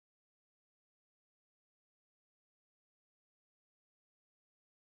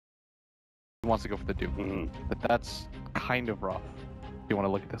wants to go for the Doom. But that's kind of rough. If you want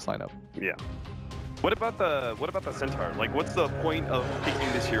to look at this lineup. Yeah. What about the Centaur? Like, what's the point of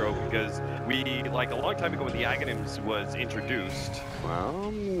picking this hero? Because we, like, a long time ago when the Aghanims was introduced,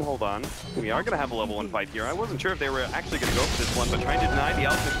 well, hold on. We are going to have a level 1 fight here. I wasn't sure if they were actually going to go for this one, but trying to deny the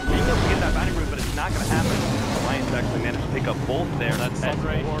Alchemist, being able to get that bounty room, but it's not going to happen. Alliance actually managed to pick up both there. That's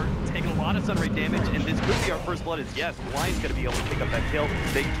Sunray taking a lot of Sunray damage, and this could be our first blood. Is yes, Lion's going to be able to pick up that kill.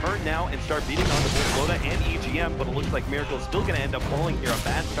 They turn now and start beating on the both Loda and EGM, but it looks like Miracle's still going to end up falling here. A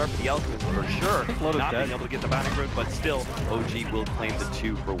bad start for the Alchemist for sure. Not being able to get the bounty room, but still, OG will claim the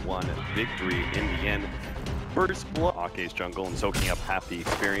 2-for-1 victory in the end. First blood, Ake's jungle and soaking up half the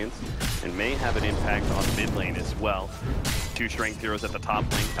experience, and may have an impact on the mid lane as well. Two strength heroes at the top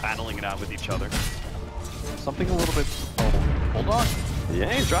lane, battling it out with each other. Something a little bit... Oh, hold on. Yeah,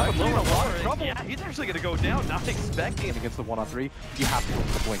 he's dropping low in a lot of trouble. Yeah, he's actually going to go down, not expecting it. Against the 1-on-3, you have to go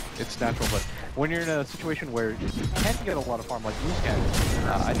for the blink. It's natural, but when you're in a situation where you can't get a lot of farm like Moose can,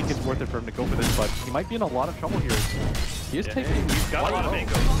 I think it's worth it for him to go for this, but he might be in a lot of trouble here. He is taking... He's got a lot of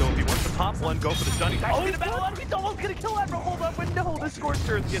angles, so if he wants the top one, go for the stun. He's actually going to battle out. He's almost going to kill Admiral Bulldog, but no, the Scorched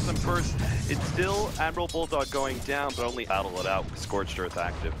Earth gets him first. It's still Admiral Bulldog going down, but only battle it out with Scorched Earth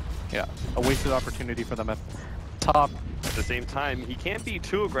active. Yeah, a wasted opportunity for them at top. At the same time, he can't be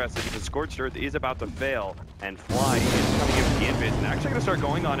too aggressive because Scorched Earth is about to fail, and Fly is coming in with the invis and actually going to start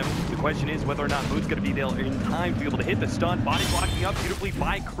going on him. The question is whether or not Moon's going to be there in time to be able to hit the stun. Body blocking up beautifully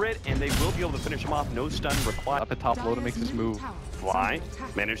by Crit, and they will be able to finish him off. No stun required. Up at top, Loda makes his move. Fly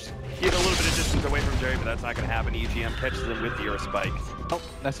managed to get a little bit of distance away from Jerry, but that's not going to happen. EGM catches him with the Earth Spike. I don't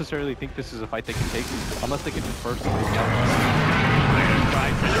necessarily think this is a fight they can take, unless they can just burst something else. They're going to try.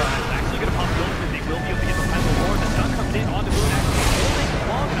 It's actually going to pop the ultimate. They will be able to get the final Lord. The stun comes in on the Moon, actually holding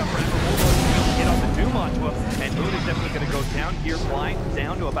long enough for Admiral Bulldog to be able to get off the Doom onto him. And Moon is definitely going to go down here. Fly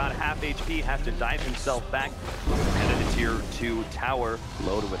down to about half HP, has to dive himself back. And then the tier 2 tower,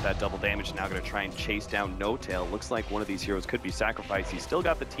 loaded with that double damage, now going to try and chase down No-Tail. Looks like one of these heroes could be sacrificed. He's still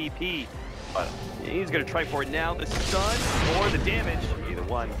got the TP, but he's going to try for it now. The stun or the damage, either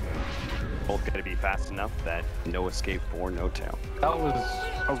one. Both going to be fast enough that no escape for No-Tail. That was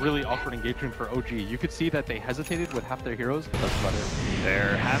a really awkward engagement for OG. You could see that they hesitated with half their heroes. That's about it.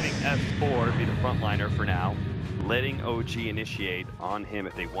 They're having S4 be the frontliner for now, letting OG initiate on him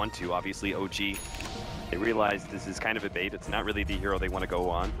if they want to. Obviously, OG, they realize this is kind of a bait. It's not really the hero they want to go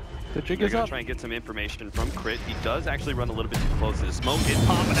on. The jig They're is going up. to try and get some information from Crit. He does actually run a little bit too close to the smoke. It's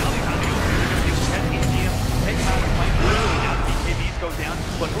popping out. They're going to be able to catch EGM, take him out of the fight. Really, now the BKBs go down.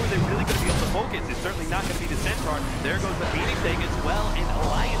 But who are they really going to be able to focus? It's certainly not going to be the Centaur. There goes the Phoenix egg as well, and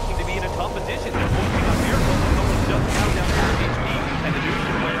Alliance seem to be in a tough position. They're focusing on Miracle, but someone's just down half HP, and the Doom's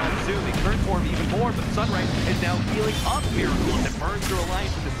going to wear on soon. They turn for him even more, but Sunray is now healing up Miracle, and it burns through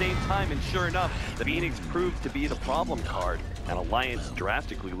Alliance at the same time, and sure enough, the Phoenix proves to be the problem card, and Alliance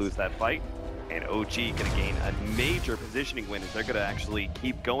drastically lose that fight. And OG going to gain a major positioning win as they're going to actually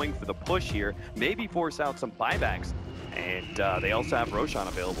keep going for the push here, maybe force out some buybacks. And they also have Roshan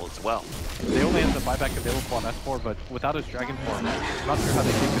available as well. They only have the buyback available on S4, but without his Dragon form, I'm not sure how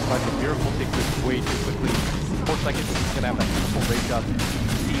they take this fight, but Miracle takes this way too quickly. 4 seconds, he's going to have that beautiful rage up.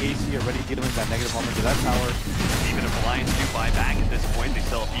 The AC already dealing that negative armor to that tower. Even if Alliance do buy back at this point, they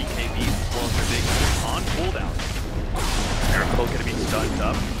still have BKBs as well as their big on cooldown. Miracle going to be stunned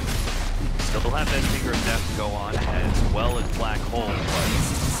up. Still have that Finger of Death to go on, as well as Black Hole, but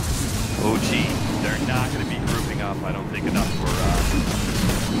OG, they're not going to be grouping up, I don't think, enough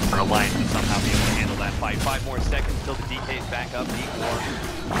for Alliance to somehow be able to handle that fight. 5 more seconds till the DK's back up. Need more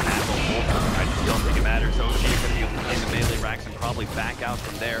I just don't think it matters. OG is going to be able to play the melee racks and probably back out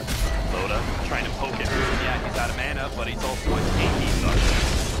from there. Loda trying to poke it. Yeah, he's out of mana, but he's also a tanky, so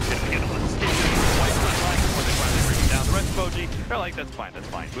going to be able to escape quite line before they finally bring him down. The rest of OG, they're like, that's fine, that's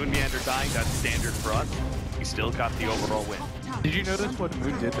fine. Moon Meander dying, that's standard for us. We still got the overall win. Did you notice what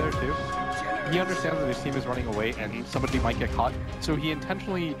Moon did there too? He understands that his team is running away and somebody might get caught, so he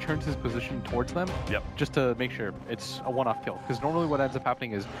intentionally turns his position towards them, just to make sure it's a one-off kill. Because normally what ends up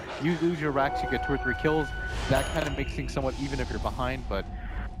happening is you lose your racks, you get 2 or 3 kills, that kind of makes things somewhat even if you're behind, but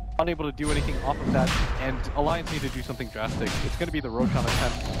unable to do anything off of that, and Alliance need to do something drastic. It's going to be the Roshan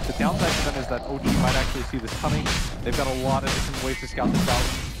attempt. The downside to them is that OG might actually see this coming. They've got a lot of different ways to scout this out.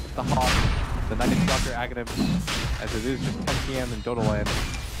 The Hawk, the Night Stalker Aghanim, as it is just 10 PM in Dota land.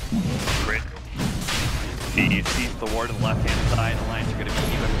 Crit. He sees the ward on the left-hand side. Alliance are going to be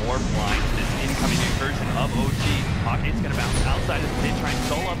even more blind to this incoming incursion of OG. Hawkate's going to bounce outside of the pit, try and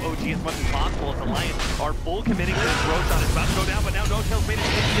solo up OG as much as possible as Alliance are full committing to this. Roshan is about to go down, but now No-Tail's made it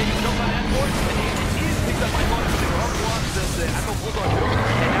to the jump on that board, and he is picked up by Mono, but they were already lost the Admiral Bulldog,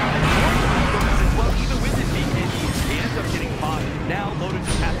 and now up getting caught. Now Loda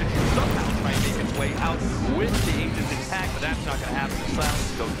just has to somehow try and make his way out with the Aegis intact, but that's not going to happen. The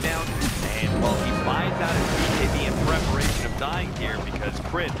silence goes down, and well, he buys out his BKB in preparation of dying here because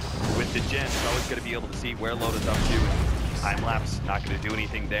Crit with the gen is always going to be able to see where Loda's up to. Time lapse, not going to do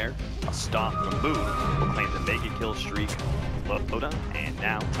anything there. A stop from Moon will claim the mega kill streak. Loda, and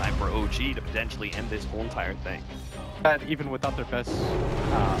now time for OG to potentially end this whole entire thing. That even without their best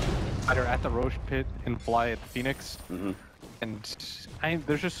fighter at the Roche pit and Fly at the Phoenix, and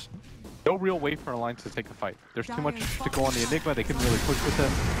there's just no real way for Alliance to take the fight. There's too much to go on the Enigma. They couldn't really push with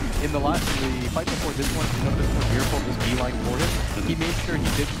them. In the fight before this one, you noticed when Miracle was beeline for him. He made sure he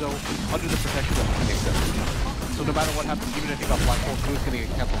did so under the protection of Phoenix. So no matter what happens, even if he got Black Hole, he was going to get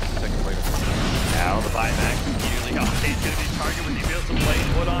cancelled 2 seconds later. Now the buyback immediately got he's going to be targeted when he feels some blade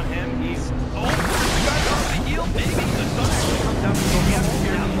put on him. He's the guy's off the heel. Maybe the sun actually comes down to the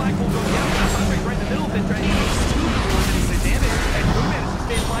here. Now Black Hole goes down. Sunrise right in the middle of it, trying to get 2 before getting the damage. And Drew manages to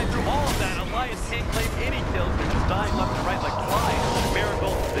stay flying through all of that. Alliance can't claim any kills. They're just dying left and right like flies.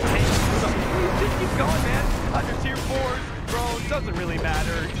 Miracle, the tank, just keep going, man. Under tier 4s, Drone, doesn't really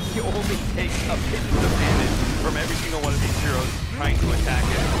matter. He only takes a pinch of damage from every single one of these heroes trying to attack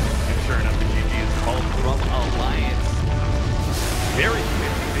it. And sure enough, the GG is called from Alliance. Very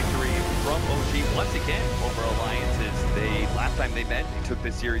convincing victory from OG once again over Alliances. Last time they met, they took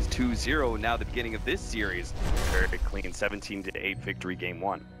this series 2-0. Now the beginning of this series, very clean 17-8 victory game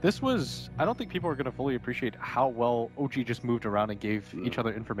 1. This was, I don't think people are going to fully appreciate how well OG just moved around and gave each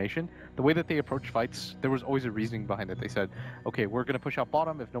other information. The way that they approached fights, there was always a reasoning behind it. They said, okay, we're going to push out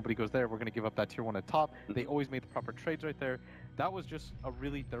bottom. If nobody goes there, we're going to give up that tier 1 at top. They always made the proper trades right there. That was just a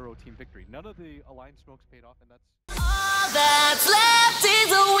really thorough team victory. None of the Alliance smokes paid off, and that's... All that's left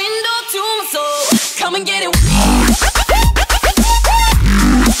is a window to my soul. Come and get it.